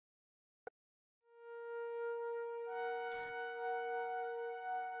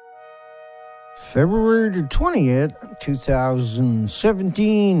February the 20th,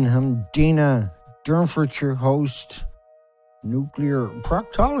 2017. I'm Dana Durnford, your host, nuclear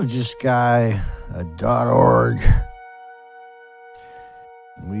proctologist guy at .org.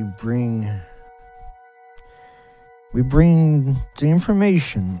 We bring the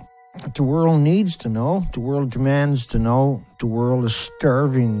information that the world needs to know, the world demands to know, the world is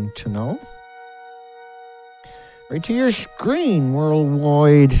starving to know. Right to your screen,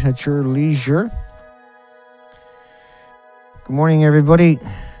 worldwide, at your leisure. Good morning, everybody.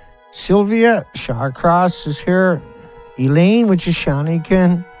 Sylvia Shawcross is here. Elaine, which is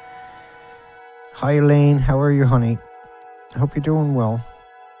Shanikin. Hi, Elaine. How are you, honey? I hope you're doing well.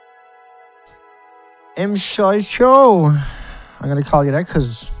 M. Shy Show. I'm going to call you that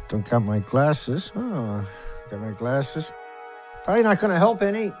because I don't got my glasses. Oh, got my glasses. Probably not going to help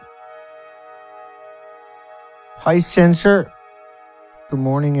any. Hi, Sensor. Good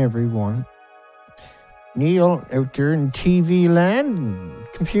morning, everyone. Neil out there in TV land, and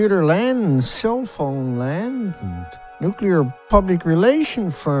computer land, and cell phone land, and nuclear public relation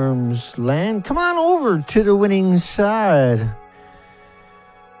firms land. Come on over to the winning side.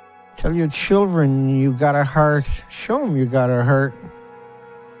 Tell your children you got a heart. Show them you got a heart.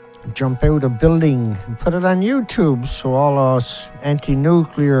 Jump out a building and put it on YouTube so all us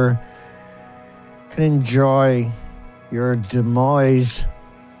anti-nuclear can enjoy your demise.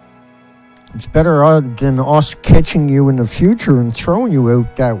 It's better than us catching you in the future and throwing you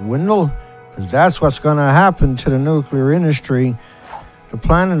out that window, because that's what's going to happen to the nuclear industry. The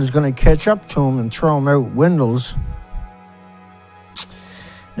planet is going to catch up to them and throw them out windows.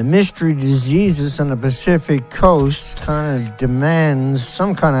 The mystery diseases on the Pacific coast kind of demands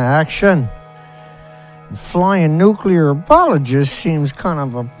some kind of action. And flying nuclear apologists seems kind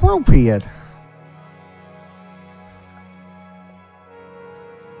of appropriate.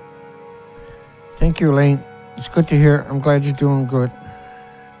 Thank you, Elaine. It's good to hear. I'm glad you're doing good.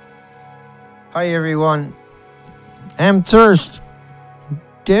 Hi, everyone. I'm Thirst.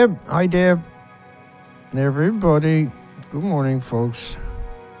 Deb. Hi, Deb. And everybody. Good morning, folks.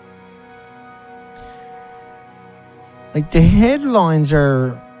 Like, the headlines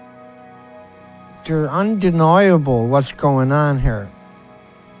they're undeniable what's going on here.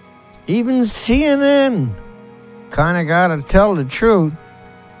 Even CNN kind of got to tell the truth.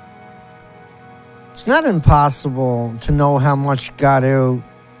 It's not impossible to know how much got out.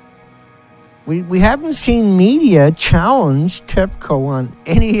 We haven't seen media challenge TEPCO on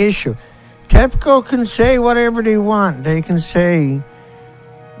any issue. TEPCO can say whatever they want. They can say,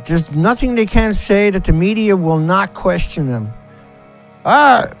 there's nothing they can't say that the media will not question them.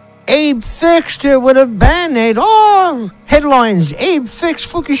 Abe fixed it with a Band-Aid. Oh, headlines, Abe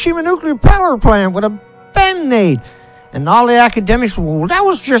fixed Fukushima nuclear power plant with a Band-Aid. And all the academics, well, that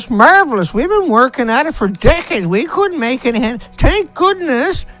was just marvelous. We've been working at it for decades. We couldn't make it in. Thank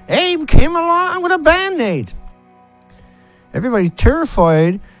goodness Abe came along with a Band-Aid. Everybody's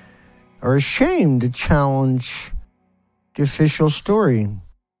terrified or ashamed to challenge the official story.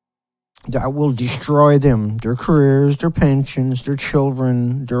 That will destroy them, their careers, their pensions, their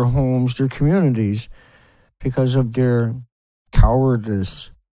children, their homes, their communities, because of their cowardice.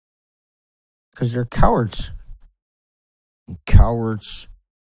 Because they're cowards. Cowards.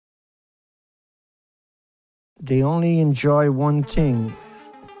 They only enjoy one thing.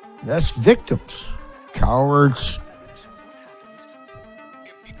 That's victims. Cowards.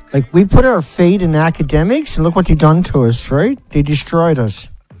 Like, we put our faith in academics, and look what they done to us, right? They destroyed us.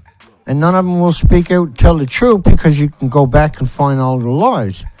 And none of them will speak out and tell the truth, because you can go back and find all the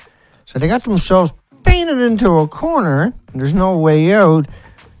lies. So they got themselves painted into a corner, and there's no way out.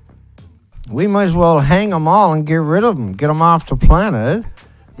 We might as well hang them all and get rid of them. Get them off the planet.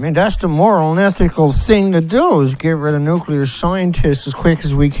 I mean, that's the moral and ethical thing to do, is get rid of nuclear scientists as quick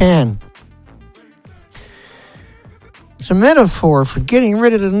as we can. It's a metaphor for getting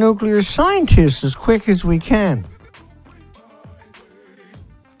rid of the nuclear scientists as quick as we can.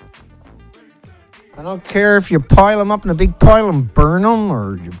 I don't care if you pile them up in a big pile and burn them,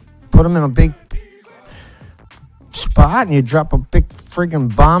 or you put them in a big spot and you drop a big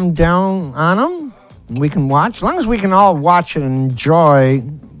friggin' bomb down on them. We can watch. As long as we can all watch it and enjoy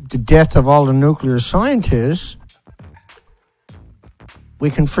the death of all the nuclear scientists, we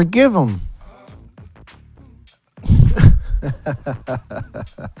can forgive them.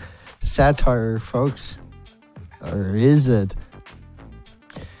 Satire, folks. Or is it?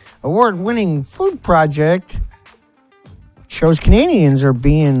 Award-winning food project shows Canadians are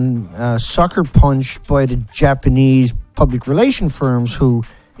being sucker punched by the Japanese public relation firms who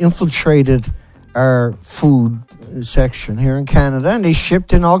infiltrated our food section here in Canada, and they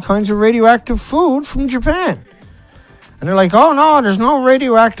shipped in all kinds of radioactive food from Japan. And they're like, oh no, there's no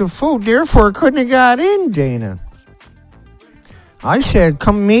radioactive food, therefore it couldn't have got in, Dana. I said,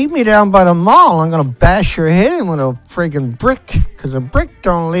 come meet me down by the mall. I'm going to bash your head in with a friggin' brick, because a brick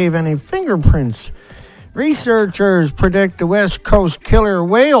don't leave any fingerprints. Researchers predict the West Coast killer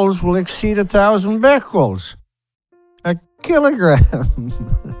whales will exceed 1,000 becquerels. A kilogram.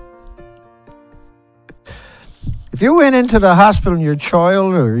 If you went into the hospital and your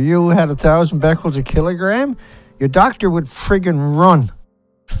child or you had 1,000 becquerels a kilogram, your doctor would friggin' run.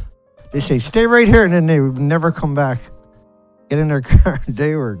 They say, stay right here, and then they would never come back. Get in their car.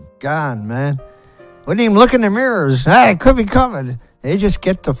 They were gone, man. Wouldn't even look in the mirrors. It could be coming. They just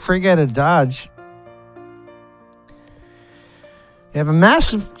get the frig out of Dodge. You have a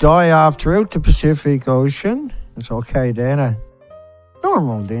massive die-off throughout the Pacific Ocean. It's okay, Dana.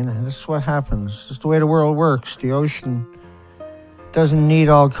 Normal, Dana. This is what happens. It's the way the world works. The ocean doesn't need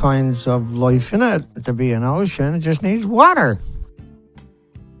all kinds of life in it to be an ocean. It just needs water.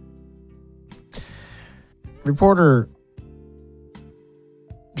 Reporter.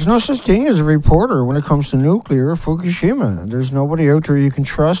 There's no such thing as a reporter when it comes to nuclear or Fukushima. There's nobody out there you can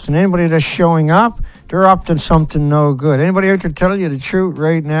trust, and anybody that's showing up, they're up to something no good. Anybody out there telling you the truth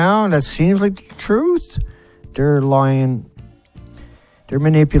right now that seems like the truth, they're lying. They're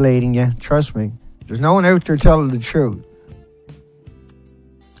manipulating you. Trust me. There's no one out there telling the truth.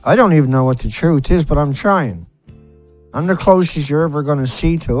 I don't even know what the truth is, but I'm trying. I'm the closest you're ever going to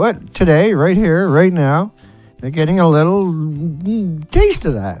see to it. Today, right here, right now. You're getting a little taste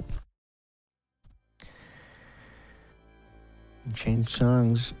of that. Change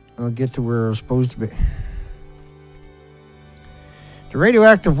songs. I'll get to where I'm supposed to be. The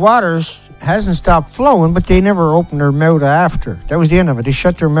radioactive waters hasn't stopped flowing, but they never opened their mouth after. That was the end of it. They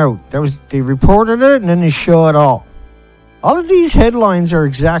shut their mouth. They reported it, and then they shut it all. All of these headlines are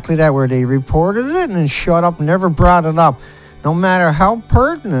exactly that, where they reported it and then shut up, never brought it up. No matter how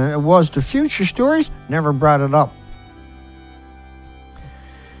pertinent it was to future stories, never brought it up.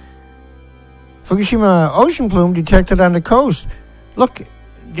 Fukushima ocean plume detected on the coast. Look,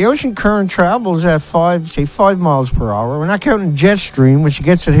 the ocean current travels at 5 miles per hour. We're not counting jet stream, which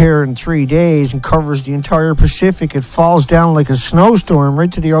gets it here in 3 days and covers the entire Pacific. It falls down like a snowstorm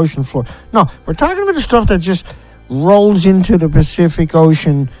right to the ocean floor. No, we're talking about the stuff that just rolls into the Pacific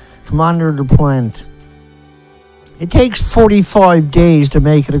Ocean from under the planet. It takes 45 days to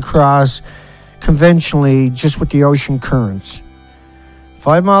make it across conventionally just with the ocean currents.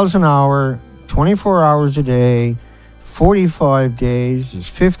 5 miles an hour, 24 hours a day, 45 days is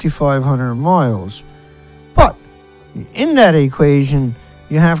 5,500 miles. But in that equation,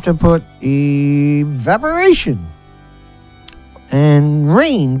 you have to put evaporation and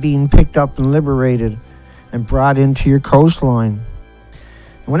rain being picked up and liberated and brought into your coastline.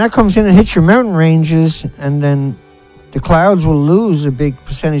 And when that comes in and hits your mountain ranges, and then the clouds will lose a big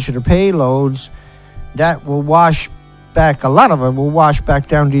percentage of their payloads, that will wash back, a lot of it will wash back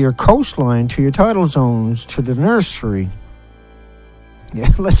down to your coastline, to your tidal zones, to the nursery.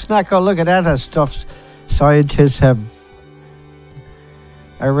 Yeah, let's not go look at that stuff. Scientists have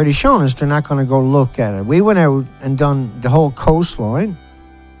already shown us they're not going to go look at it. We went out and done the whole coastline.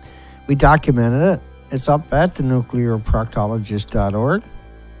 We documented it. It's up at the nuclearproctologist.org.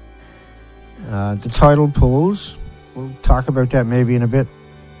 The tidal pools, we'll talk about that maybe in a bit.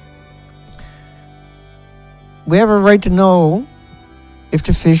 We have a right to know if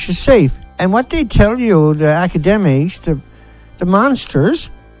the fish is safe. And what they tell you, the academics, the monsters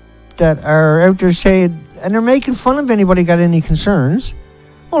that are out there saying, and they're making fun of anybody got any concerns.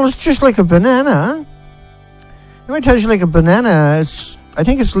 Well, it's just like a banana. Let me tell you, like a banana, I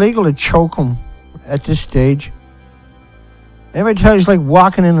think it's legal to choke them at this stage. Everybody tells you it's like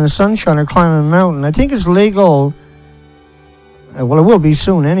walking in the sunshine or climbing a mountain. I think it's legal, well, it will be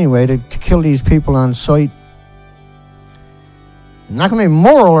soon anyway, to kill these people on sight. Not going to be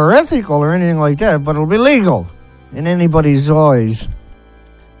moral or ethical or anything like that, but it'll be legal in anybody's eyes.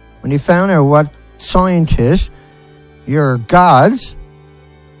 When you found out what scientists, your gods,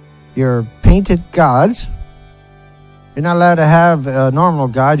 your painted gods, you're not allowed to have a normal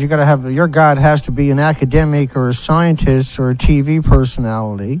god. You got to have, your god has to be an academic or a scientist or a TV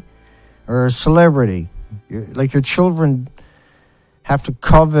personality or a celebrity. Like your children have to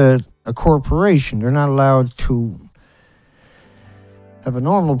covet a corporation. They're not allowed to have a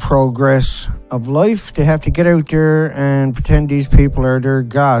normal progress of life. They have to get out there and pretend these people are their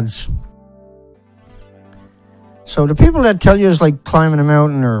gods. So the people that tell you it's like climbing a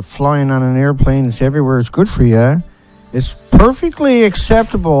mountain or flying on an airplane, it's everywhere, it's good for you. It's perfectly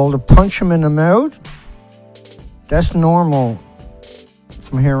acceptable to punch them in the mouth. That's normal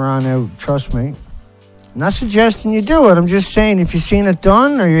from here on out, trust me. I'm not suggesting you do it. I'm just saying if you've seen it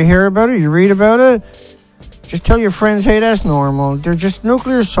done or you hear about it, you read about it, just tell your friends, hey, that's normal. They're just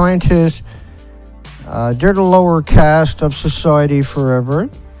nuclear scientists. They're the lower caste of society forever.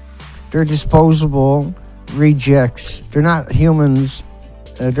 They're disposable rejects. They're not humans.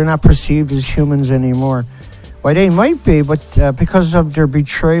 They're not perceived as humans anymore. Why, they might be, but because of their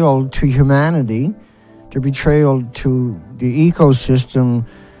betrayal to humanity, their betrayal to the ecosystem,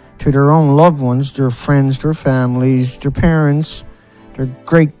 to their own loved ones, their friends, their families, their parents, their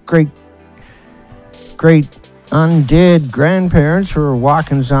great undead grandparents who are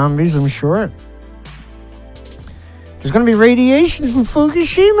walking zombies, I'm sure. There's going to be radiation from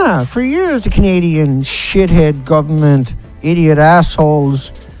Fukushima. For years, the Canadian shithead government, idiot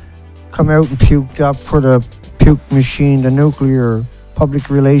assholes, come out and puked up for the puke machine, the nuclear public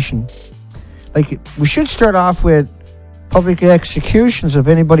relation. Like, we should start off with public executions of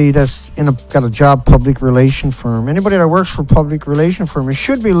anybody that's got a job public relation firm. Anybody that works for public relation firm, it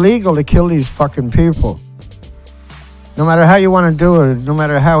should be legal to kill these fucking people. No matter how you want to do it, no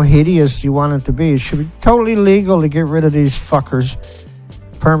matter how hideous you want it to be, it should be totally legal to get rid of these fuckers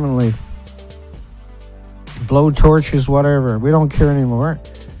permanently. Blow torches, whatever. We don't care anymore.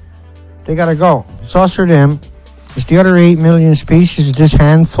 They gotta go. It's us or them. It's the other 8 million species, this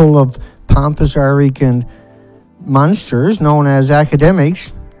handful of pompous, arrogant monsters known as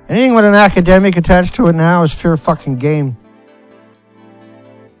academics. Anything with an academic attached to it now is fair fucking game.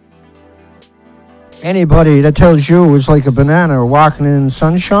 Anybody that tells you it's like a banana or walking in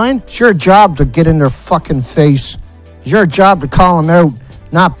sunshine, it's your job to get in their fucking face. It's your job to call them out,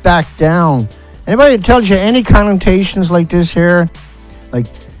 not back down. Anybody that tells you any connotations like this here, like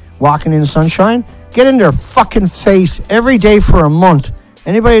walking in sunshine, get in their fucking face every day for a month.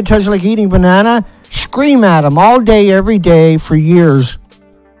 Anybody that tells you like eating banana, scream at them all day, every day for years.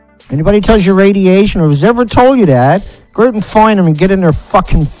 Anybody tells you radiation or has ever told you that, go out and find them and get in their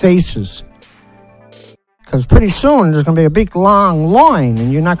fucking faces. Because pretty soon there's going to be a big long line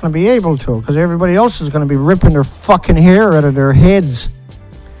and you're not going to be able to, because everybody else is going to be ripping their fucking hair out of their heads.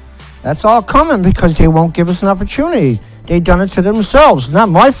 That's all coming because they won't give us an opportunity. They done it to themselves. Not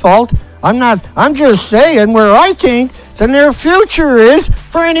my fault. I'm just saying where I think the near future is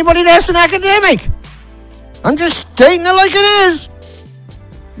for anybody that's an academic. I'm just stating it like it is.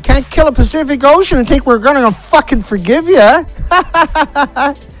 You can't kill a Pacific Ocean and think we're going to fucking forgive you.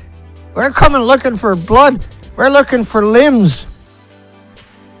 We're coming looking for blood. We're looking for limbs.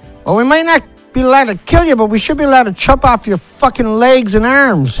 Well, we might not be allowed to kill you, but we should be allowed to chop off your fucking legs and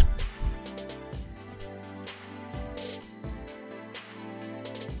arms.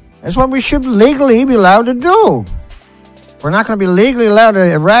 That's what we should legally be allowed to do. We're not going to be legally allowed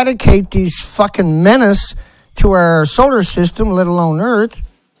to eradicate these fucking menace to our solar system, let alone Earth.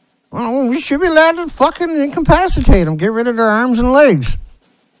 Well, we should be allowed to fucking incapacitate them, get rid of their arms and legs.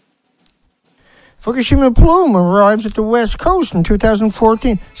 Fukushima plume arrives at the West Coast in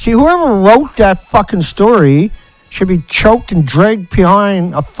 2014. See, whoever wrote that fucking story should be choked and dragged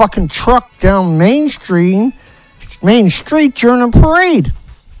behind a fucking truck down Main Street during a parade.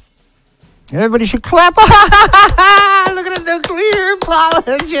 Everybody should clap. Look at the nuclear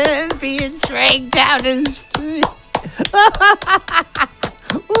apologist being dragged down the street.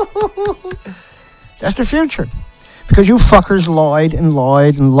 That's the future. Because you fuckers lied and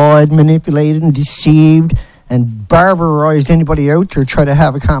lied and lied, manipulated and deceived and barbarized anybody out there, try to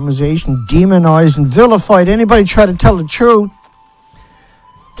have a conversation, demonized and vilified anybody try to tell the truth,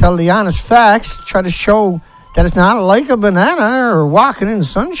 tell the honest facts, try to show that it's not like a banana or walking in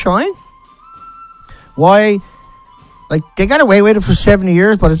sunshine. Why? Like, they got away with it for 70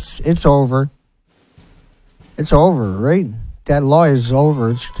 years, but it's over. It's over, right? That lie is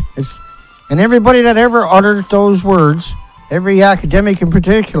over. It's and everybody that ever uttered those words, every academic in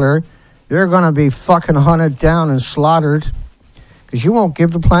particular, they're going to be fucking hunted down and slaughtered. Because you won't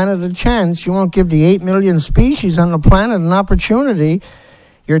give the planet a chance. You won't give the 8 million species on the planet an opportunity.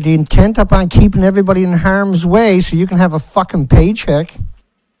 You're intent upon keeping everybody in harm's way so you can have a fucking paycheck.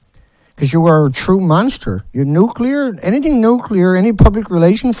 Because you are a true monster. You're nuclear, anything nuclear, any public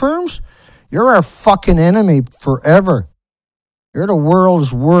relation firms, you're our fucking enemy forever. You're the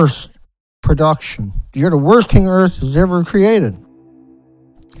world's worst production. You're the worst thing Earth has ever created.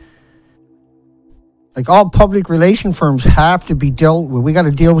 Like, all public relation firms have to be dealt with. We got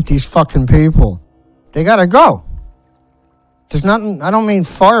to deal with these fucking people. They got to go. There's nothing, I don't mean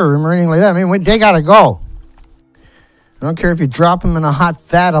fire them or anything like that. I mean, they got to go. I don't care if you drop them in a hot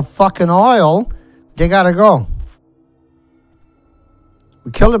vat of fucking oil. They got to go.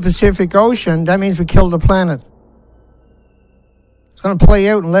 We kill the Pacific Ocean, that means we kill the planet. It's going to play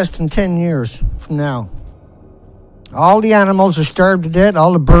out in less than 10 years from now. All the animals are starved to death.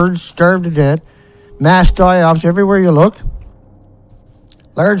 All the birds starved to death. Mass die-offs everywhere you look.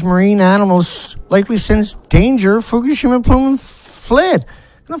 Large marine animals likely sense danger. Fukushima plume fled.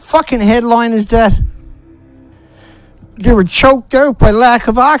 What kind of fucking headline is that? They were choked out by lack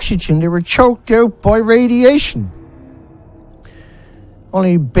of oxygen. They were choked out by radiation.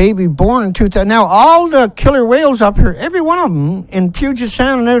 Only baby born in 2000. Now, all the killer whales up here, every one of them in Puget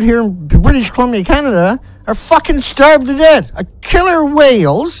Sound and out here in British Columbia, Canada, are fucking starved to death. Are killer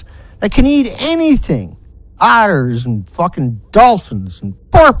whales that can eat anything. Otters and fucking dolphins and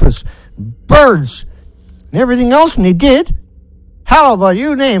porpoise and birds and everything else. And they did. How about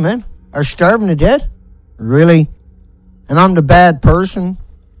you name it? Are starving to death? Really? And I'm the bad person?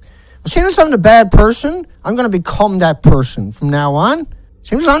 Well, seeing as I'm the bad person, I'm going to become that person from now on.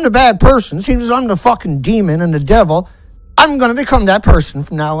 Seems as I'm the bad person. Seems as I'm the fucking demon and the devil. I'm going to become that person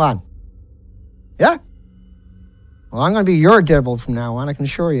from now on. Yeah? Well, I'm going to be your devil from now on, I can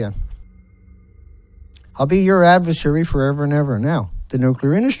assure you. I'll be your adversary forever and ever. Now, the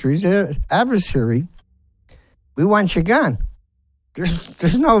nuclear industry's adversary. We want you gone.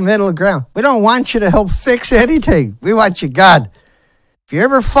 There's no middle ground. We don't want you to help fix anything. We want you gone. If you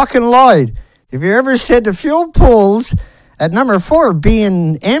ever fucking lied, if you ever said the fuel pools at number 4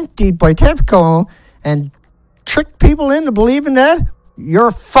 being emptied by TEPCO and tricked people into believing that, you're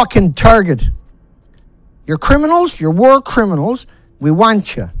a fucking target. You're criminals. You're war criminals. We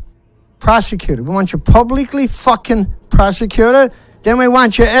want you prosecuted. We want you publicly fucking prosecuted. Then we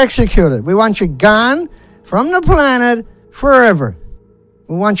want you executed. We want you gone from the planet forever.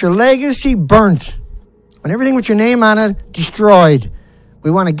 We want your legacy burnt. And everything with your name on it, destroyed. We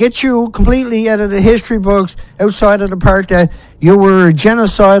want to get you completely out of the history books, outside of the part that you were a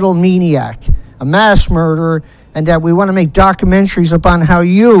genocidal maniac, a mass murderer, and that we want to make documentaries upon how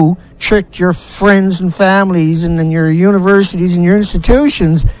you tricked your friends and families and then your universities and your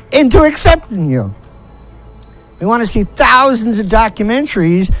institutions into accepting you. We want to see thousands of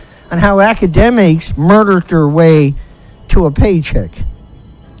documentaries on how academics murdered their way to a paycheck.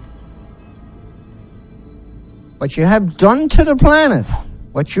 What you have done to the planet,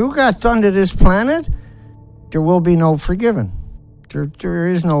 what you got done to this planet, there will be no forgiving.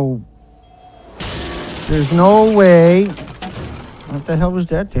 There's no way. What the hell was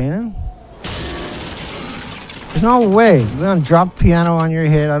that, Dana? There's no way. We're going to drop piano on your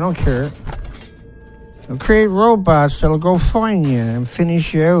head. I don't care. We'll create robots that'll go find you and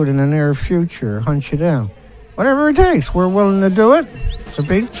finish you out in the near future, hunt you down. Whatever it takes, we're willing to do it. It's a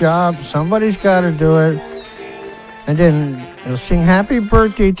big job. Somebody's got to do it. And then they'll sing happy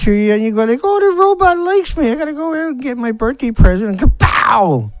birthday to you, and you go like, oh, the robot likes me. I got to go out and get my birthday present. And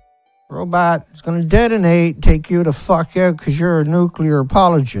kapow! Robot is going to detonate, take you the fuck out because you're a nuclear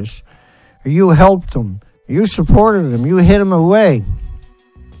apologist. Or you helped them. Or you supported them. You hid them away.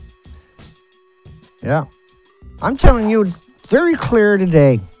 Yeah. I'm telling you very clear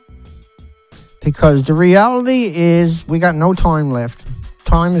today. Because the reality is we got no time left.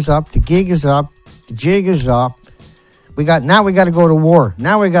 Time is up. The gig is up. The jig is up. Now we got to go to war.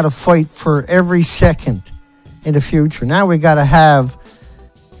 Now we got to fight for every second in the future. Now we got to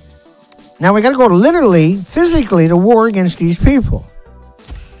go literally, physically to war against these people.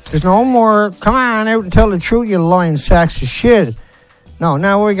 There's no more, come on out and tell the truth, you lying sacks of shit. No,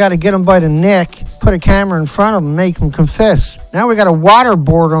 now we got to get them by the neck, put a camera in front of them, make them confess. Now we got to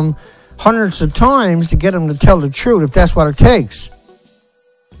waterboard them hundreds of times to get them to tell the truth, if that's what it takes.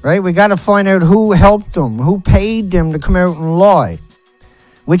 Right? We got to find out who helped them, who paid them to come out and lie.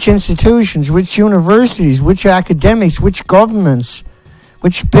 Which institutions, which universities, which academics, which governments,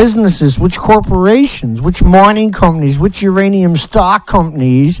 which businesses, which corporations, which mining companies, which uranium stock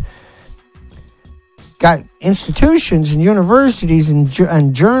companies got institutions and universities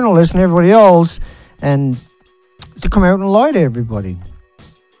and journalists and everybody else and to come out and lie to everybody.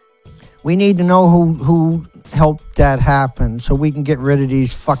 We need to know who helped that happen so we can get rid of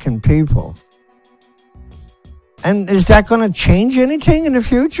these fucking people. And is that going to change anything in the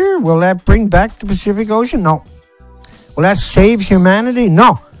future? Will that bring back the Pacific Ocean? No. Will that save humanity?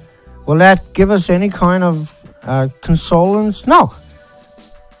 No. Will that give us any kind of consolence? No.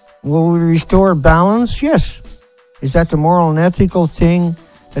 Will we restore balance? Yes. Is that the moral and ethical thing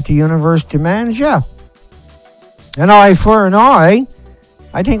that the universe demands? Yeah. An eye for an eye.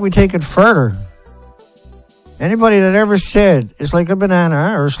 I think we take it further. Anybody that ever said it's like a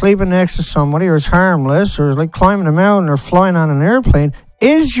banana or sleeping next to somebody or it's harmless or it's like climbing a mountain or flying on an airplane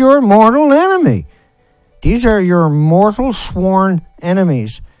is your mortal enemy. These are your mortal sworn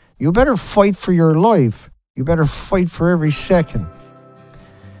enemies. You better fight for your life. You better fight for every second.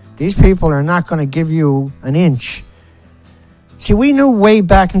 These people are not going to give you an inch. See, we knew way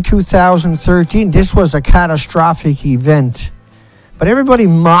back in 2013 this was a catastrophic event. But everybody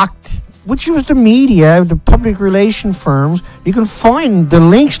mocked, which was the media, the public relation firms. You can find the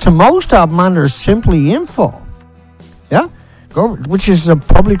links to most of them under Simply Info. Yeah? Which is a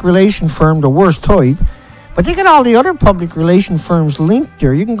public relation firm, the worst type. But they got all the other public relation firms linked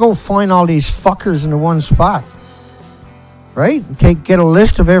there. You can go find all these fuckers in the one spot. Right? Get a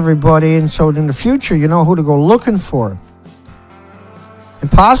list of everybody, and so in the future you know who to go looking for. And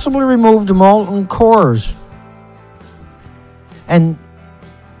possibly remove the molten cores. And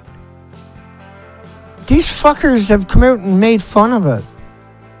these fuckers have come out and made fun of it.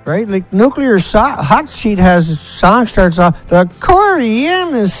 Right? Like Nuclear Hot Seat has a song starts off, the core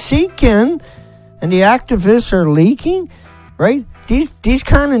EM is seeking, and the activists are leaking. Right? These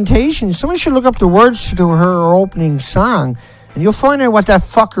connotations, someone should look up the words to her opening song, and you'll find out what that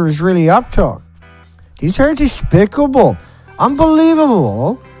fucker is really up to. These are despicable,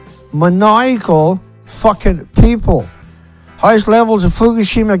 unbelievable, maniacal fucking people. Highest levels of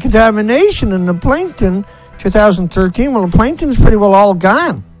Fukushima contamination in the plankton, 2013. Well, the plankton's pretty well all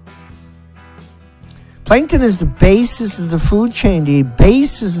gone. Plankton is the basis of the food chain, the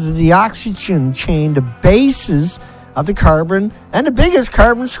basis of the oxygen chain, the basis of the carbon, and the biggest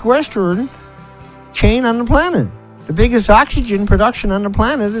carbon sequestering chain on the planet. The biggest oxygen production on the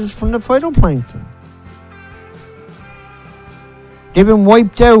planet is from the phytoplankton. They've been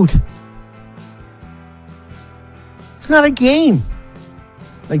wiped out. It's not a game.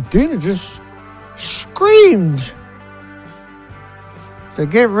 Like Dina just screamed to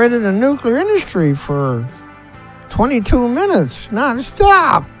get rid of the nuclear industry for 22 minutes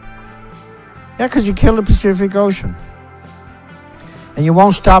non-stop. Yeah, because you killed the Pacific Ocean. And you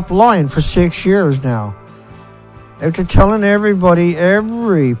won't stop lying for 6 years now. After telling everybody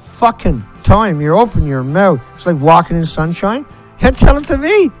every fucking time you open your mouth, it's like walking in sunshine. Yeah, tell it to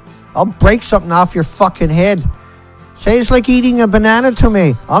me. I'll break something off your fucking head. Say it's like eating a banana to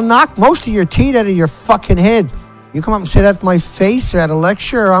me. I'll knock most of your teeth out of your fucking head. You come up and say that to my face at a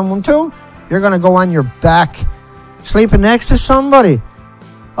lecture on one too, you're going to go on your back. Sleeping next to somebody,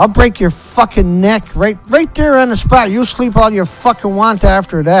 I'll break your fucking neck right there on the spot. You sleep all you fucking want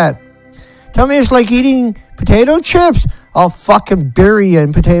after that. Tell me it's like eating potato chips. I'll fucking bury you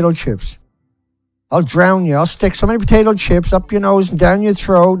in potato chips. I'll drown you. I'll stick so many potato chips up your nose and down your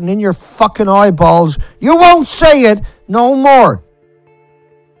throat and in your fucking eyeballs. You won't say it no more.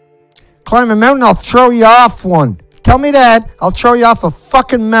 Climb a mountain, I'll throw you off one. Tell me that, I'll throw you off a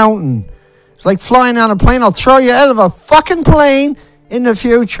fucking mountain. It's like flying on a plane. I'll throw you out of a fucking plane in the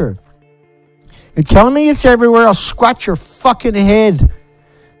future. You're telling me it's everywhere, I'll squat your fucking head.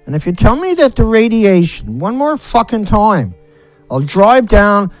 And if you tell me that the radiation, one more fucking time, I'll drive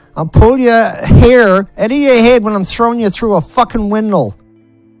down, I'll pull your hair out of your head when I'm throwing you through a fucking window.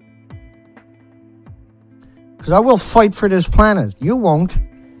 Because I will fight for this planet. You won't.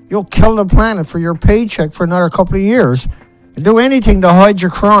 You'll kill the planet for your paycheck for another couple of years. You'll do anything to hide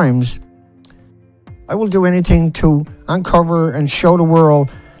your crimes. I will do anything to uncover and show the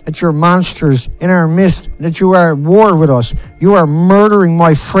world that you're monsters in our midst, that you are at war with us. You are murdering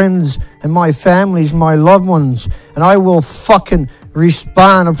my friends and my families, my loved ones, and I will fucking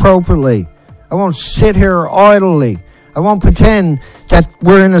respond appropriately. I won't sit here idly. I won't pretend that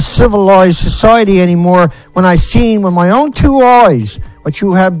we're in a civilized society anymore when I seen with my own two eyes what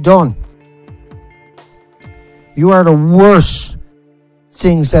you have done. You are the worst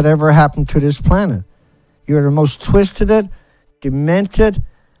things that ever happened to this planet. You are the most twisted, demented,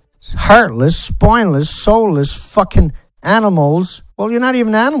 heartless, spineless, soulless fucking animals. Well, you're not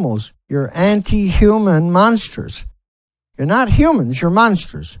even animals. You're anti-human monsters. You're not humans, you're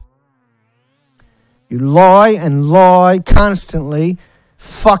monsters. You lie and lie constantly,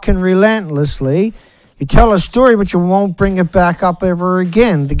 fucking relentlessly. You tell a story, but you won't bring it back up ever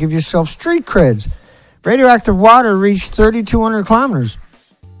again to give yourself street creds. Radioactive water reached 3,200 kilometers.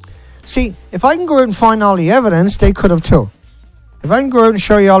 See, if I can go out and find all the evidence, they could have too. If I can go out and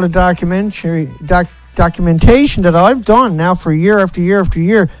show you all the documentation that I've done now for year after year after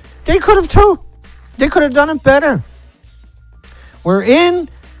year, they could have too. They could have done it better. We're in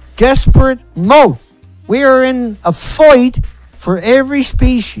desperate mode. We are in a fight for every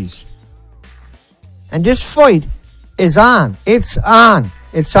species. And this fight is on. It's on.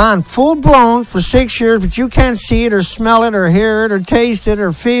 It's on full blown for 6 years, but you can't see it or smell it or hear it or taste it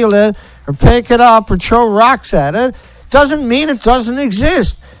or feel it or pick it up or throw rocks at it. Doesn't mean it doesn't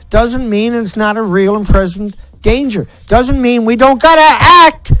exist. Doesn't mean it's not a real and present danger. Doesn't mean we don't gotta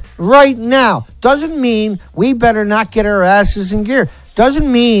act right now. Doesn't mean we better not get our asses in gear.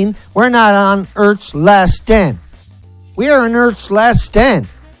 Doesn't mean we're not on Earth's last stand. We are on Earth's last stand.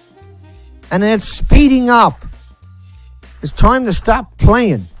 And it's speeding up. It's time to stop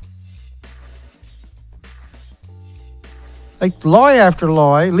playing. Like lie after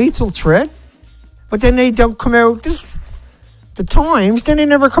lie, lethal threat. But then they don't come out, the Times, then they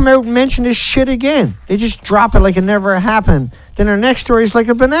never come out and mention this shit again. They just drop it like it never happened. Then their next story is like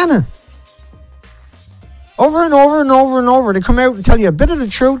a banana. Over and over and over and over, they come out and tell you a bit of the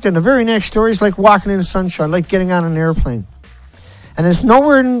truth, and the very next story is like walking in the sunshine, like getting on an airplane. And it's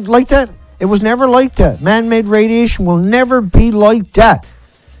nowhere like that. It was never like that. Man-made radiation will never be like that.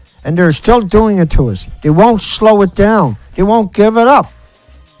 And they're still doing it to us. They won't slow it down. They won't give it up.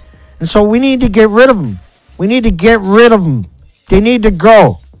 And so we need to get rid of them. We need to get rid of them. They need to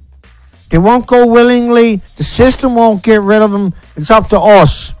go. They won't go willingly. The system won't get rid of them. It's up to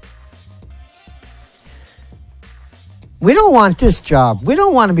us. We don't want this job. We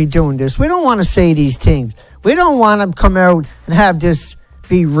don't want to be doing this. We don't want to say these things. We don't want to come out and have this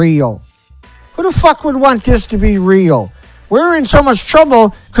be real. Who the fuck would want this to be real? We're in so much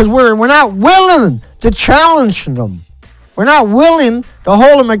trouble because we're not willing to challenge them. We're not willing to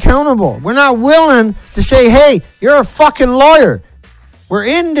hold them accountable. We're not willing to say, hey, you're a fucking lawyer. We're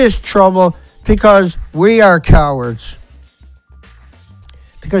in this trouble because we are cowards.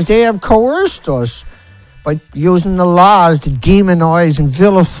 Because they have coerced us by using the laws to demonize and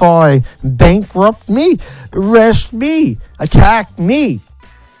vilify, and bankrupt me, arrest me, attack me.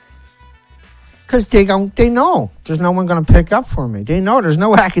 Because they know there's no one going to pick up for me. They know there's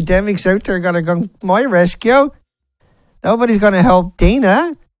no academics out there going to come to my rescue. Nobody's going to help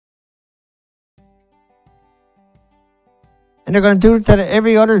Dana. And they're going to do it to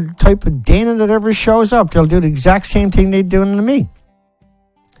every other type of Dana that ever shows up. They'll do the exact same thing they're doing to me.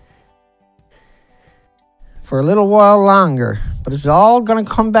 For a little while longer. But it's all going to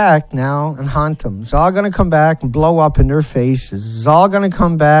come back now and haunt them. It's all going to come back and blow up in their faces. It's all going to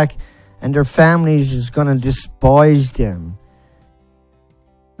come back and their families is going to despise them.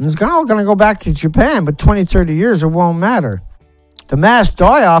 And it's all going to go back to Japan, but 20, 30 years, it won't matter. The mass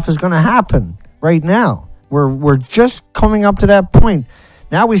die-off is going to happen right now. We're just coming up to that point.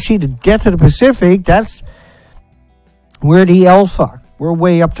 Now we see the death of the Pacific. That's we're the alpha. We're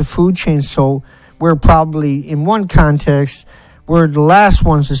way up the food chain, so we're probably, in one context, we're the last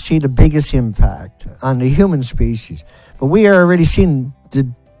ones to see the biggest impact on the human species. But we are already seeing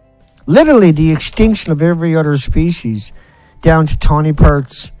literally the extinction of every other species down to tiny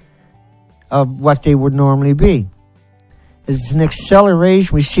parts of what they would normally be. It's an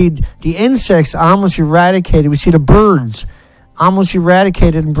acceleration. We see the insects almost eradicated. We see the birds almost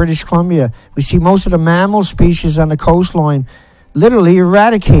eradicated in British Columbia. We see most of the mammal species on the coastline literally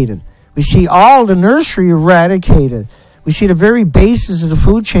eradicated. We see all the nursery eradicated. We see the very bases of the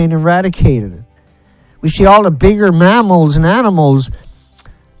food chain eradicated. We see all the bigger mammals and animals,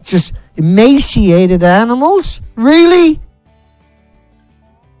 just emaciated animals. Really?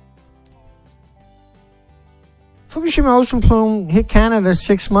 Fukushima ocean plume hit Canada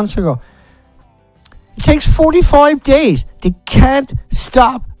 6 months ago. It takes 45 days. They can't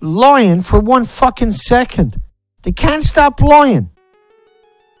stop lying for 1 fucking second. They can't stop lying.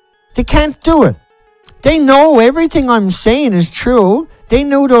 They can't do it. They know everything I'm saying is true. They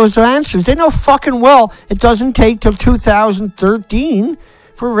know those answers. They know fucking well it doesn't take till 2013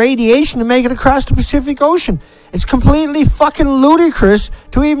 for radiation to make it across the Pacific Ocean. It's completely fucking ludicrous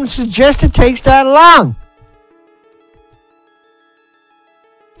to even suggest it takes that long.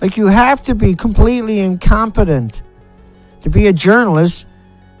 Like, you have to be completely incompetent to be a journalist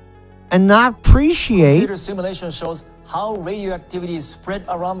and not appreciate. Computer simulation shows how radioactivity is spread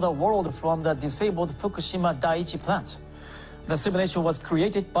around the world from the disabled Fukushima Daiichi plant. The simulation was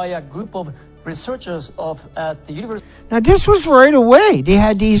created by a group of researchers at the university. Now, this was right away. They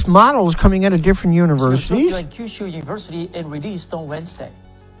had these models coming out of different universities. And Kyushu University and released on Wednesday.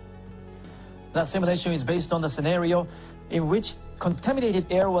 The simulation is based on the scenario in which contaminated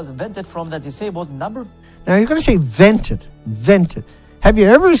air was vented from the disabled number. Now, you're going to say vented. Vented. Have you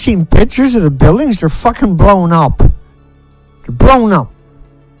ever seen pictures of the buildings? They're fucking blown up. They're blown up.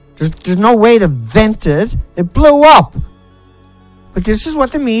 There's no way to vent it. It blew up. But this is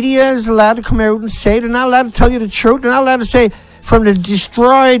what the media is allowed to come out and say. They're not allowed to tell you the truth. They're not allowed to say from the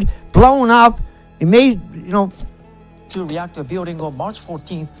destroyed, blown up, it made, to reactor building on March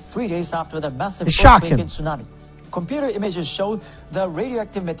 14th, 3 days after the massive earthquake and tsunami. Computer images showed the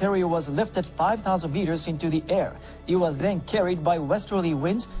radioactive material was lifted 5,000 meters into the air. It was then carried by westerly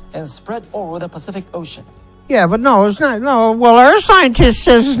winds and spread over the Pacific Ocean. Yeah, but no, it's not. No, well, our scientist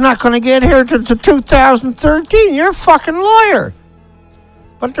says it's not going to get here to 2013. You're a fucking lawyer.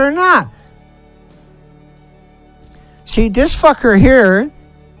 But they're not. See, this fucker here,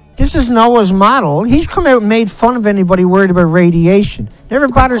 this is Noah's model. He's come out and made fun of anybody worried about radiation. Never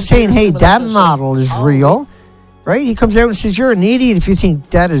bothers saying, hey, that model is real. Right? He comes out and says, you're an idiot if you think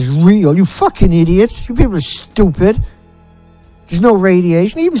that is real. You fucking idiots. You people are stupid. There's no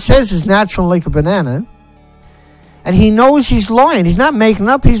radiation. He even says it's natural like a banana. And he knows he's lying. He's not making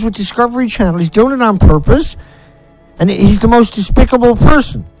up. He's with Discovery Channel. He's doing it on purpose. And he's the most despicable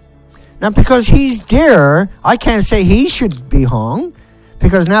person. Now, because he's there, I can't say he should be hung,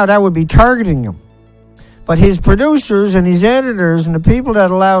 because now that would be targeting him. But his producers and his editors and the people that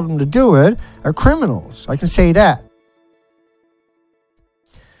allowed him to do it are criminals. I can say that.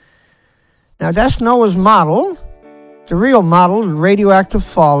 Now, that's Noah's model. The real model, the radioactive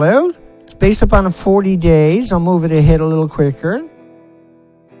fallout. It's based upon the 40 days. I'll move it ahead a little quicker.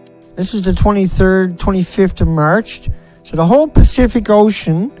 This is the 23rd, 25th of March. So the whole Pacific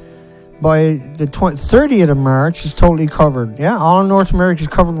Ocean by the 30th of March is totally covered. Yeah, all of North America is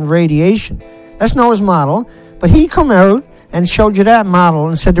covered in radiation. That's Noah's model. But he come out and showed you that model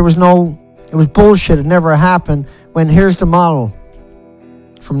and said it was bullshit. It never happened. When here's the model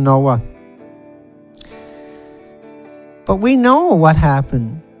from Noah. But we know what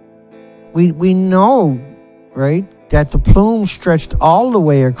happened. We know, right, that the plume stretched all the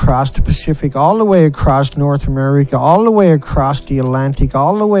way across the Pacific, all the way across North America, all the way across the Atlantic,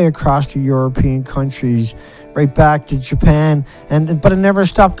 all the way across the European countries, right back to Japan. But it never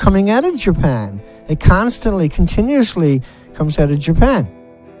stopped coming out of Japan. It constantly, continuously comes out of Japan.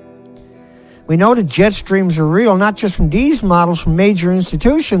 We know that jet streams are real, not just from these models from major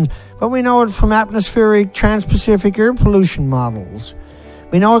institutions, but we know it from atmospheric trans-Pacific air pollution models.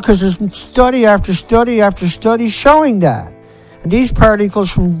 We know it because there's study after study after study showing that. And these particles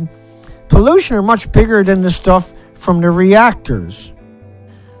from pollution are much bigger than the stuff from the reactors.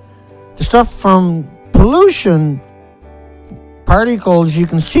 The stuff from pollution, particles, you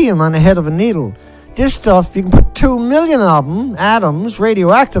can see them on the head of a needle. This stuff, you can put 2 million of them, atoms,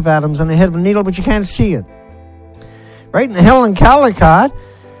 radioactive atoms, on the head of a needle, but you can't see it. Right? And Helen Caldicott,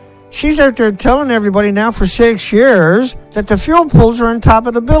 she's out there telling everybody now for 6 years that the fuel pools are on top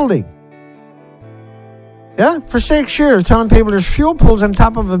of the building. Yeah? For 6 years, telling people there's fuel pools on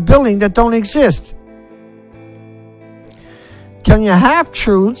top of a building that don't exist. Telling you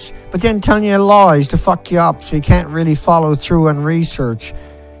half-truths, but then telling you lies to fuck you up so you can't really follow through on research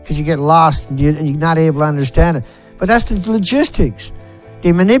because you get lost and you're not able to understand it. But that's the logistics.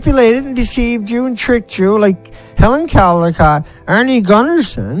 They manipulated and deceived you and tricked you, like Helen Caldicott, Arnie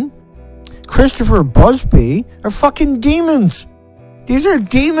Gunnarsson, Christopher Busby are fucking demons. These are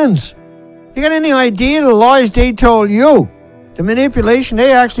demons. You got any idea the lies they told you? The manipulation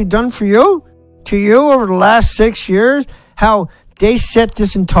they actually done for you? To you over the last 6 years? How they set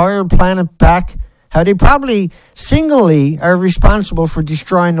this entire planet back? How they probably singly are responsible for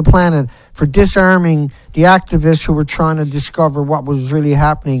destroying the planet, for disarming the activists who were trying to discover what was really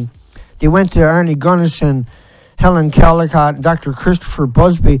happening. They went to Arnie Gunnarsson, Helen Caldicott, and Dr. Christopher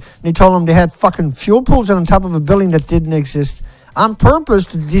Busby, and they told them they had fucking fuel pools on top of a building that didn't exist on purpose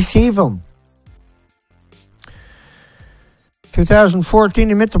to deceive them. 2014,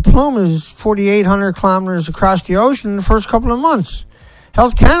 they admit the plume is 4,800 kilometers across the ocean in the first couple of months.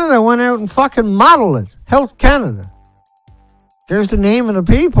 Health Canada went out and fucking modeled it. Health Canada. There's the name of the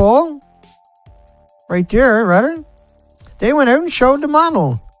people. Right there, right? They went out and showed the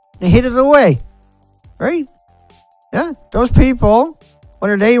model. They hid it away. Right? Yeah, those people,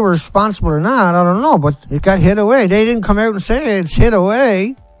 whether they were responsible or not, I don't know, but it got hid away. They didn't come out and say it's hid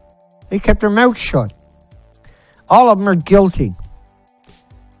away. They kept their mouth shut. All of them are guilty.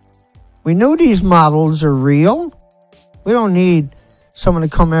 We knew these models are real. We don't need someone to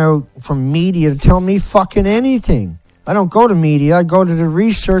come out from media to tell me fucking anything. I don't go to media. I go to the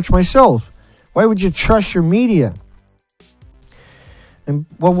research myself. Why would you trust your media? And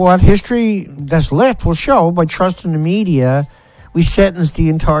well, what history that's left will show, by trusting the media, we sentenced the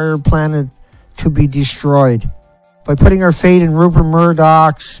entire planet to be destroyed. By putting our fate in Rupert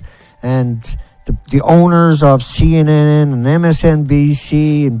Murdoch's and the owners of CNN and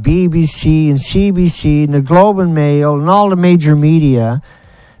MSNBC and BBC and CBC and the Globe and Mail and all the major media,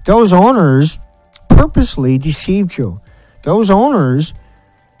 those owners purposely deceived you. Those owners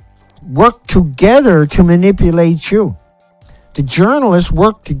worked together to manipulate you. The journalists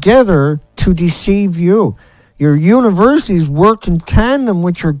worked together to deceive you. Your universities worked in tandem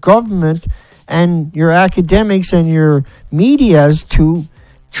with your government and your academics and your medias to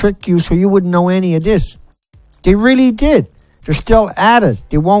trick you so you wouldn't know any of this. They really did. They're still at it.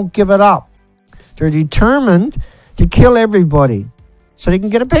 They won't give it up. They're determined to kill everybody so they can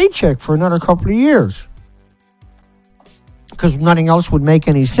get a paycheck for another couple of years. Because nothing else would make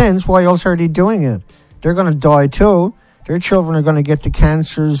any sense. Why else are they doing it? They're going to die too. Their children are going to get the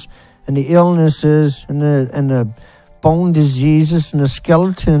cancers and the illnesses and the bone diseases and the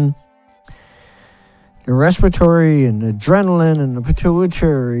skeleton, the respiratory and the adrenaline and the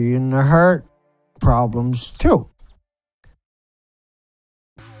pituitary and the heart problems too.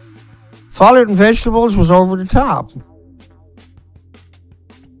 Fallout and vegetables was over the top.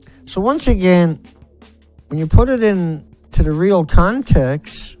 So once again, when you put it into the real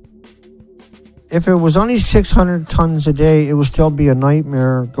context, if it was only 600 tons a day, it would still be a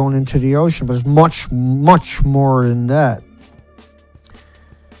nightmare going into the ocean. But it's much, much more than that.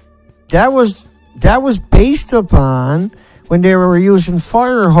 That was based upon when they were using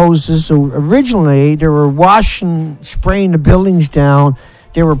fire hoses. So originally, they were spraying the buildings down.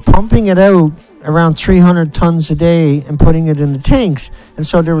 They were pumping it out around 300 tons a day and putting it in the tanks. And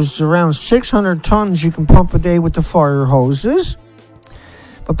so there was around 600 tons you can pump a day with the fire hoses.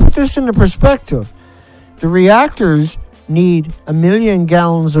 But put this into perspective. The reactors need 1 million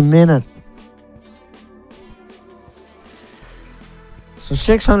gallons a minute. So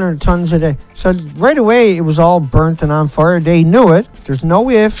 600 tons a day. So right away, it was all burnt and on fire. They knew it. There's no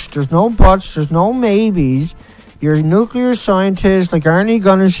ifs. There's no buts. There's no maybes. Your nuclear scientists like Arnie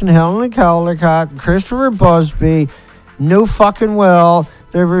Gunderson, Helen Caldicott, Christopher Busby knew fucking well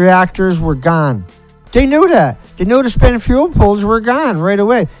the reactors were gone. They knew that. They knew the spent fuel pools were gone right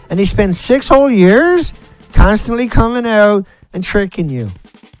away. And they spent 6 whole years constantly coming out and tricking you.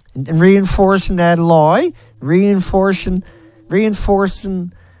 And reinforcing that lie. Reinforcing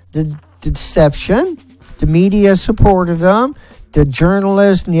the deception. The media supported them. The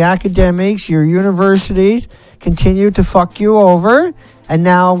journalists and the academics, your universities, continue to fuck you over. And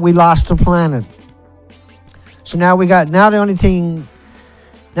now we lost the planet. So now the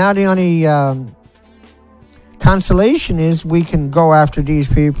only consolation is we can go after these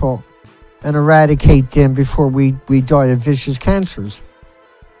people and eradicate them before we die of vicious cancers.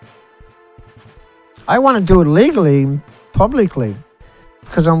 I want to do it legally, publicly,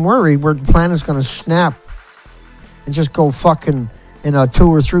 because I'm worried the planet's going to snap and just go fucking in a 2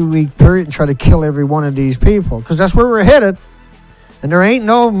 or 3 week period and try to kill every one of these people, because that's where we're headed. And there ain't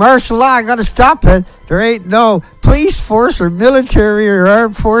no martial law got to stop it. There ain't no police force or military or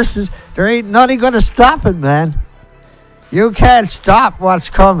armed forces. There ain't nothing going to stop it, man. You can't stop what's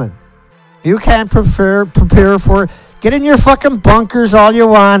coming. You can't prepare for it. Get in your fucking bunkers all you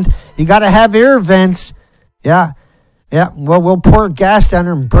want. You got to have air vents. Yeah. Well, we'll pour gas down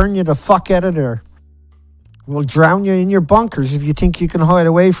there and burn you the fuck out of there. We'll drown you in your bunkers if you think you can hide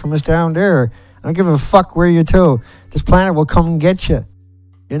away from us down there. I don't give a fuck where you're to. This planet will come and get you.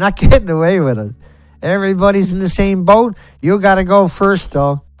 You're not getting away with it. Everybody's in the same boat. You got to go first,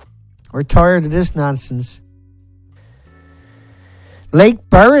 though. We're tired of this nonsense. Lake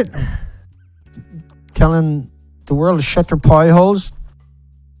Barrett telling the world to shut their pie holes.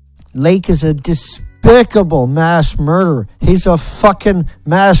 Lake is a despicable mass murderer. He's a fucking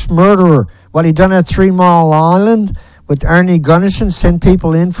mass murderer. What he done at 3 Mile Island with Arnie Gunderson, send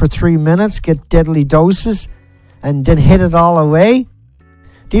people in for 3 minutes, get deadly doses, and then hit it all away.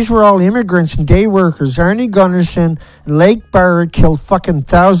 These were all immigrants and day workers. Arnie Gunderson and Lake Barrett killed fucking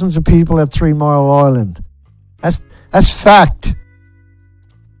thousands of people at 3 Mile Island. That's fact.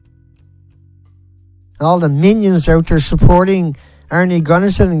 All the minions out there supporting Arnie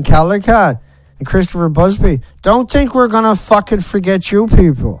Gunderson and Caldicott and Christopher Busby. Don't think we're going to fucking forget you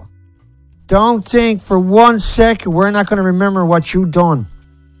people. Don't think for 1 second we're not going to remember what you done.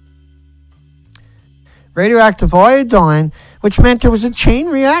 Radioactive iodine, which meant there was a chain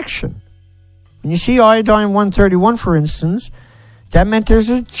reaction. When you see iodine 131, for instance, that meant there's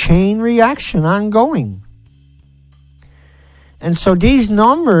a chain reaction ongoing. And so these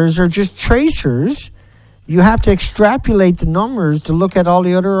numbers are just tracers. You have to extrapolate the numbers to look at all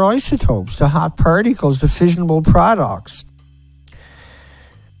the other isotopes, the hot particles, the fissionable products.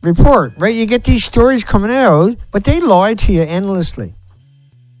 Report, right? You get these stories coming out, but they lie to you endlessly.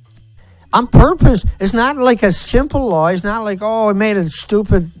 On purpose. It's not like a simple lie. It's not like, oh, I made a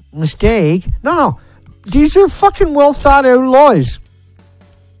stupid mistake. No. These are fucking well thought out lies.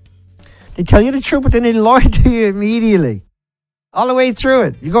 They tell you the truth, but then they lie to you immediately. All the way through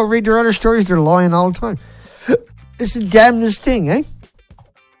it. You go read their other stories, they're lying all the time. It's the damnedest thing, eh?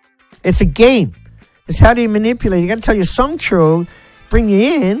 It's a game. It's how they manipulate. You got to tell you some truth, bring you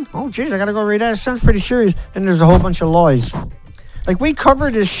in. Oh, jeez, I got to go read that. It sounds pretty serious. Then there's a whole bunch of lies. Like, we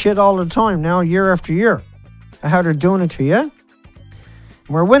cover this shit all the time now, year after year. of how they're doing it to you. And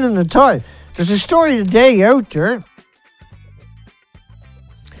we're winning the tide. There's a story today out there.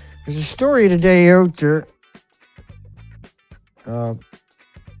 There's a story today out there.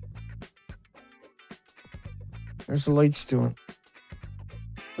 There's the lights doing.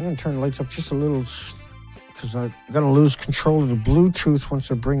 I'm going to turn the lights up just a little because I'm going to lose control of the Bluetooth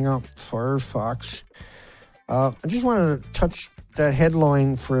once I bring up Firefox. I just want to touch that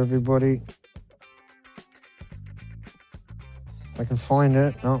headline for everybody. I can find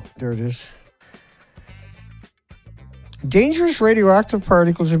it. Oh, there it is. Dangerous radioactive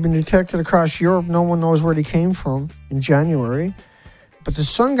particles have been detected across Europe. No one knows where they came from in January. But the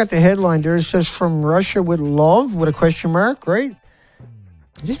Sun got the headline there. It says, from Russia with love, with a question mark, right?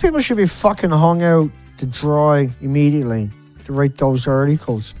 These people should be fucking hung out to dry immediately to write those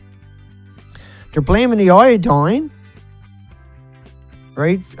articles. They're blaming the iodine,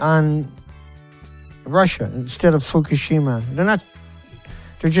 right, on Russia instead of Fukushima.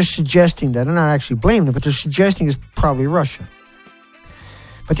 They're just suggesting that. They're not actually blaming it, but they're suggesting it's probably Russia.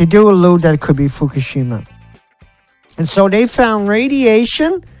 But they do allude that it could be Fukushima. And so they found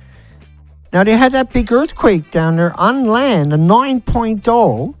radiation. Now, they had that big earthquake down there on land, a 9.0,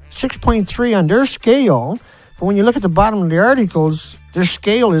 6.3 on their scale. But when you look at the bottom of the articles, their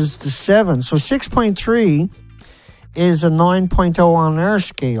scale is the 7. So 6.3 is a 9.0 on their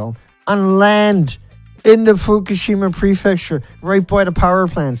scale. On land in the Fukushima prefecture, right by the power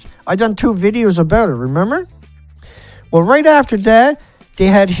plants. I done 2 videos about it, remember? Well, right after that, they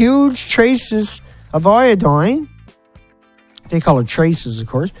had huge traces of iodine. They call it traces, of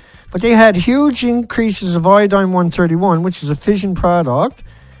course. But they had huge increases of iodine-131, which is a fission product.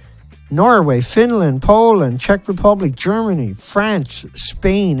 Norway, Finland, Poland, Czech Republic, Germany, France,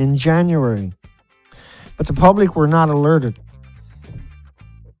 Spain in January. But the public were not alerted.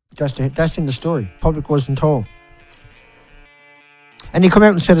 That's in the story. Public wasn't told. And they come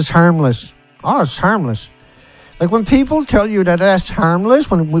out and said it's harmless. Oh, it's harmless. Like when people tell you that that's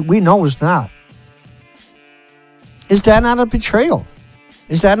harmless, when we know it's not. Is that not a betrayal?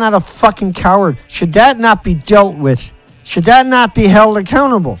 Is that not a fucking coward? Should that not be dealt with? Should that not be held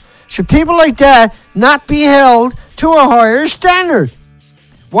accountable? Should people like that not be held to a higher standard?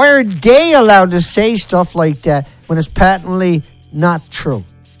 Why are they allowed to say stuff like that when it's patently not true?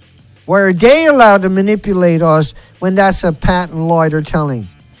 Why are they allowed to manipulate us when that's a patent lie they're telling?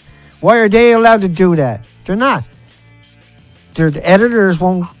 Why are they allowed to do that? They're not. Their editors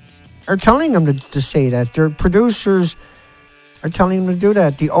are telling them to say that. Their producers are telling them to do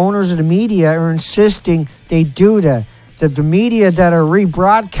that. The owners of the media are insisting they do that. The media that are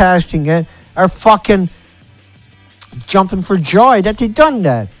rebroadcasting it are fucking jumping for joy that they've done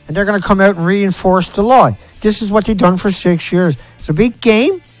that. And they're going to come out and reinforce the lie. This is what they've done for 6 years. It's a big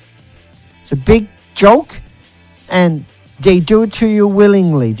game. It's a big joke. And they do it to you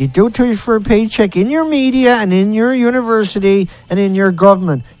willingly. They do it to you for a paycheck in your media and in your university and in your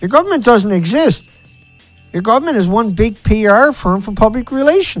government. Your government doesn't exist. Your government is one big PR firm for public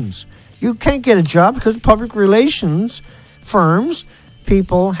relations. You can't get a job because public relations firms,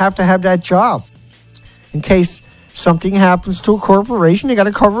 people have to have that job. In case something happens to a corporation, they got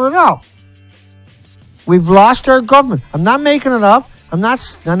to cover it up. We've lost our government. I'm not making it up. I'm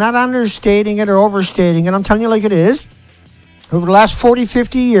not understating it or overstating it. I'm telling you like it is. Over the last 40,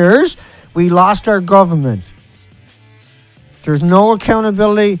 50 years, we lost our government. There's no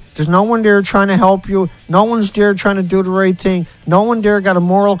accountability. There's no one there trying to help you. No one's there trying to do the right thing. No one there got a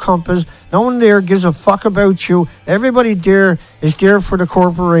moral compass. No one there gives a fuck about you. Everybody there is there for the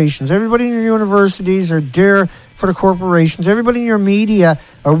corporations. Everybody in your universities are there for the corporations. Everybody in your media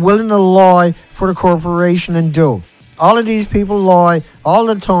are willing to lie for the corporation and do. All of these people lie all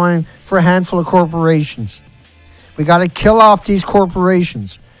the time for a handful of corporations. We got to kill off these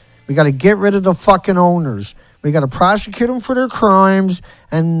corporations. We got to get rid of the fucking owners. We got to prosecute them for their crimes,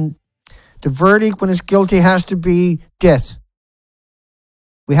 and the verdict when it's guilty has to be death.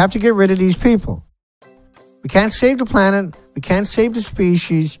 We have to get rid of these people. We can't save the planet. We can't save the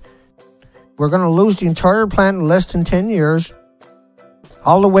species. We're going to lose the entire planet in less than 10 years.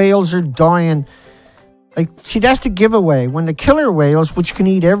 All the whales are dying. Like, see, that's the giveaway. When the killer whales, which can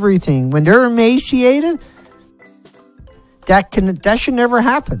eat everything, when they're emaciated, that should never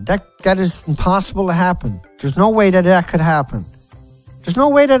happen. That is impossible to happen. There's no way that could happen. There's no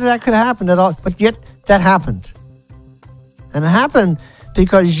way that could happen at all. But yet, that happened. And it happened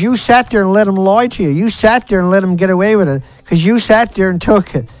because you sat there and let them lie to you. You sat there and let them get away with it. Because you sat there and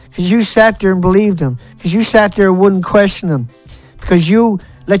took it. Because you sat there and believed them. Because you sat there and wouldn't question them. Because you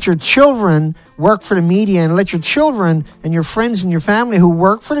let your children work for the media and let your children and your friends and your family who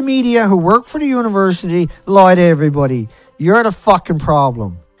work for the media, who work for the university, lie to everybody. You're the fucking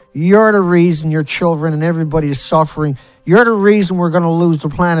problem. You're the reason your children and everybody is suffering. You're the reason we're going to lose the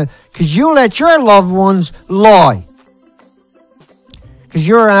planet because you let your loved ones lie. Because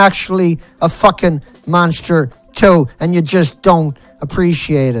you're actually a fucking monster too, and you just don't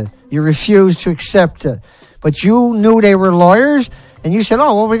appreciate it. You refuse to accept it. But you knew they were lawyers, and you said,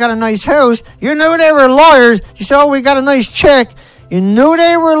 oh, well, we got a nice house. You knew they were lawyers. You said, oh, we got a nice check. You knew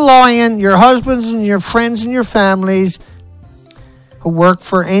they were lying, your husbands and your friends and your families who work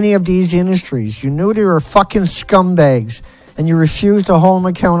for any of these industries. You knew they were fucking scumbags, and you refused to hold them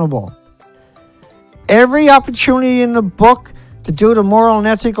accountable. Every opportunity in the book to do the moral and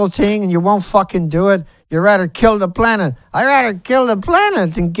ethical thing, and you won't fucking do it. You'd rather kill the planet. I'd rather kill the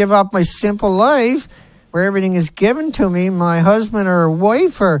planet than give up my simple life where everything is given to me. My husband or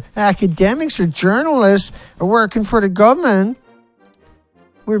wife or academics or journalists are working for the government.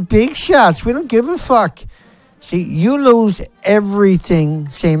 We're big shots. We don't give a fuck. See, you lose everything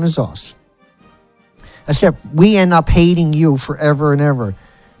same as us. Except we end up hating you forever and ever.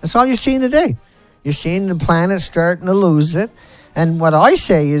 That's all you're seeing today. You're seeing the planet starting to lose it. And what I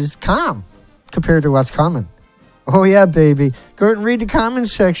say is calm compared to what's coming. Oh yeah, baby. Go out and read the comment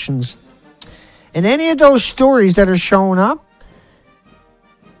sections. In any of those stories that are showing up,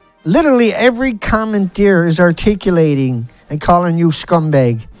 literally every commenter is articulating and calling you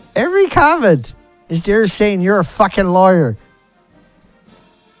scumbag. Every comment is there saying you're a fucking lawyer.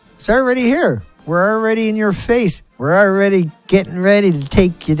 It's already here. We're already in your face. We're already getting ready to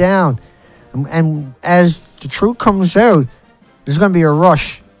take you down. And as the truth comes out, there's going to be a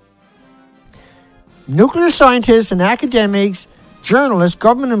rush. Nuclear scientists and academics, journalists,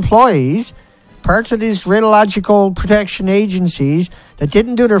 government employees, parts of these radiological protection agencies that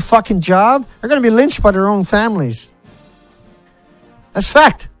didn't do their fucking job are going to be lynched by their own families. That's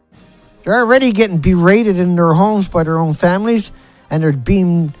fact. They're already getting berated in their homes by their own families, and they're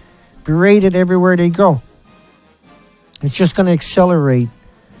being berated everywhere they go. It's just going to accelerate.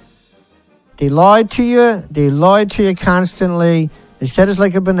 They lied to you. They lied to you constantly. They said it's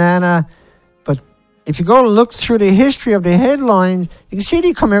like a banana. But if you go look through the history of the headlines, you can see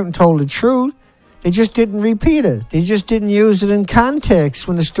they come out and told the truth. They just didn't repeat it. They just didn't use it in context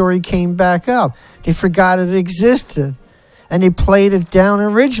when the story came back up. They forgot it existed. And they played it down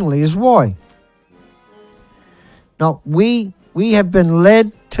originally is why. Now, we have been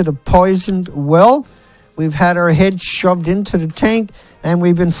led to the poisoned well. We've had our heads shoved into the tank, and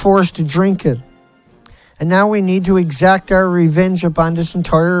we've been forced to drink it. And now we need to exact our revenge upon this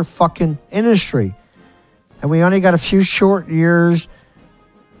entire fucking industry. And we only got a few short years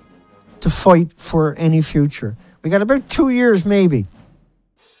to fight for any future. We got about 2 years maybe.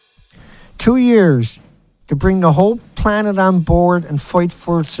 2 years to bring the whole planet on board and fight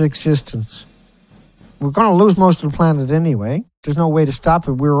for its existence. We're going to lose most of the planet anyway. There's no way to stop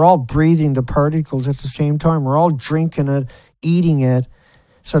it. We're all breathing the particles at the same time. We're all drinking it, eating it.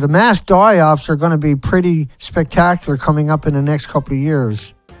 So the mass die-offs are going to be pretty spectacular coming up in the next couple of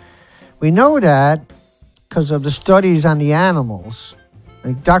years. We know that because of the studies on the animals.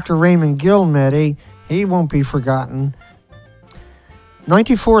 Like Dr. Raymond Gilmedi, he won't be forgotten.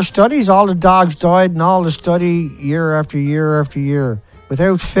 94 studies, all the dogs died in all the study year after year after year.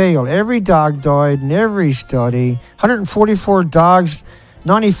 Without fail, every dog died in every study. 144 dogs,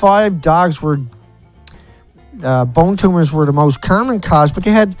 95 dogs were, bone tumors were the most common cause, but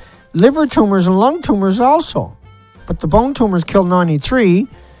they had liver tumors and lung tumors also. But the bone tumors killed 93.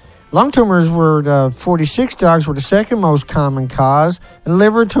 Lung tumors were, 46 dogs were the second most common cause, and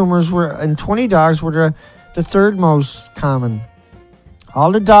liver tumors were, and 20 dogs were the third most common.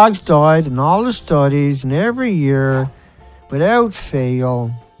 All the dogs died in all the studies and every year without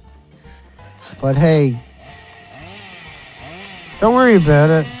fail. But hey, don't worry about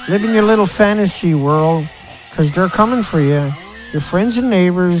it. Live in your little fantasy world, because they're coming for you. Your friends and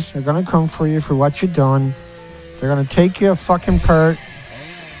neighbors are going to come for you for what you've done. They're going to take you a fucking part.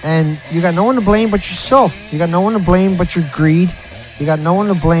 And you got no one to blame but yourself. You got no one to blame but your greed. You got no one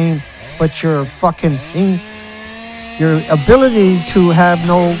to blame but your fucking your ability to have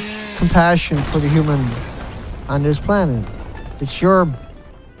no compassion for the human on this planet. It's your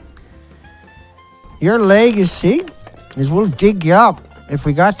legacy is we'll dig you up if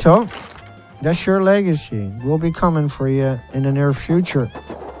we got to. That's your legacy. We'll be coming for you in the near future.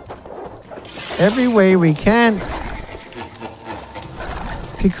 Every way we can,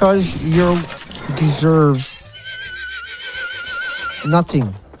 because you deserve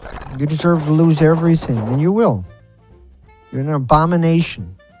nothing. You deserve to lose everything, and you will. You're an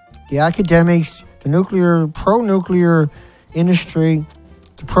abomination. The academics, the pro-nuclear industry,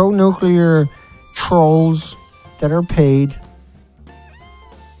 the pro-nuclear trolls that are paid,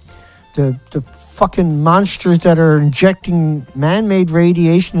 the fucking monsters that are injecting man-made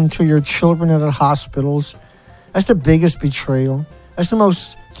radiation into your children at the hospitals. That's the biggest betrayal. That's the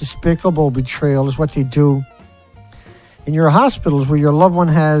most despicable betrayal, is what they do in your hospitals, where your loved one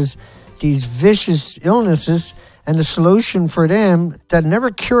has these vicious illnesses, and the solution for them that never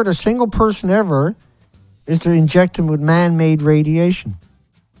cured a single person ever is to inject them with man-made radiation.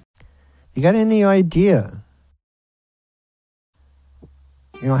 You got any idea?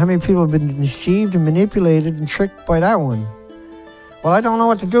 You know, how many people have been deceived and manipulated and tricked by that one? Well, I don't know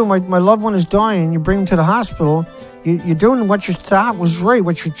what to do. My loved one is dying. You bring them to the hospital. You're doing what you thought was right,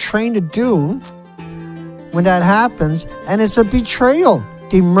 what you're trained to do when that happens, and it's a betrayal.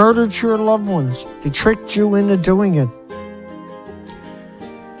 They murdered your loved ones. They tricked you into doing it.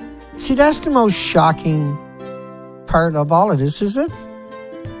 See, that's the most shocking part of all of this, is it?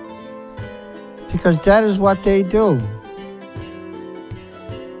 Because that is what they do.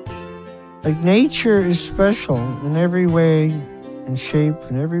 Like, nature is special in every way and shape,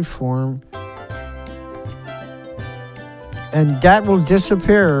 in every form. And that will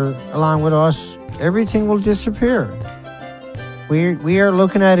disappear along with us. Everything will disappear. We are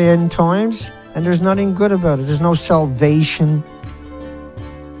looking at end times, and there's nothing good about it. There's no salvation.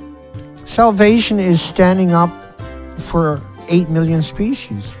 Salvation is standing up for 8 million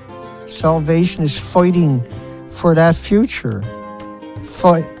species. Salvation is fighting for that future.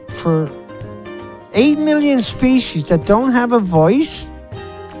 Fight for 8 million species that don't have a voice,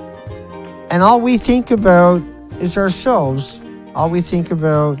 and all we think about is ourselves. All we think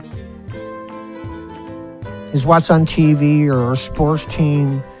about is what's on TV or our sports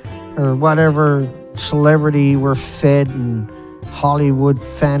team or whatever celebrity we're fed in Hollywood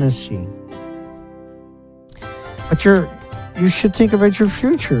fantasy. But you should think about your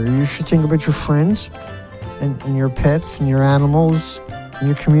future. You should think about your friends and your pets and your animals and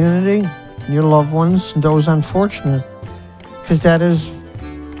your community and your loved ones and those unfortunate. Because that is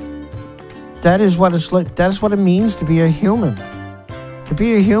what it's like. That is what it means to be a human. To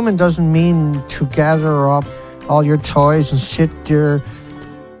be a human doesn't mean to gather up all your toys and sit there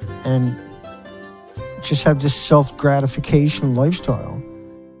and just have this self-gratification lifestyle.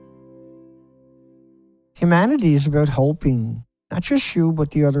 Humanity is about helping not just you,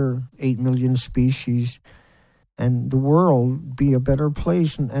 but the other 8 million species and the world be a better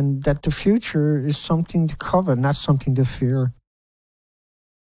place, and that the future is something to covet, not something to fear.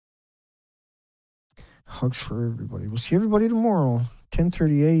 Hugs for everybody. We'll see everybody tomorrow,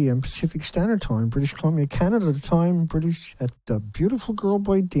 10:30 a.m. Pacific Standard Time, British Columbia, Canada time, British, at the Beautiful Girl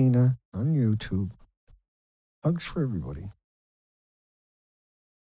by Dina on YouTube. Hugs for everybody.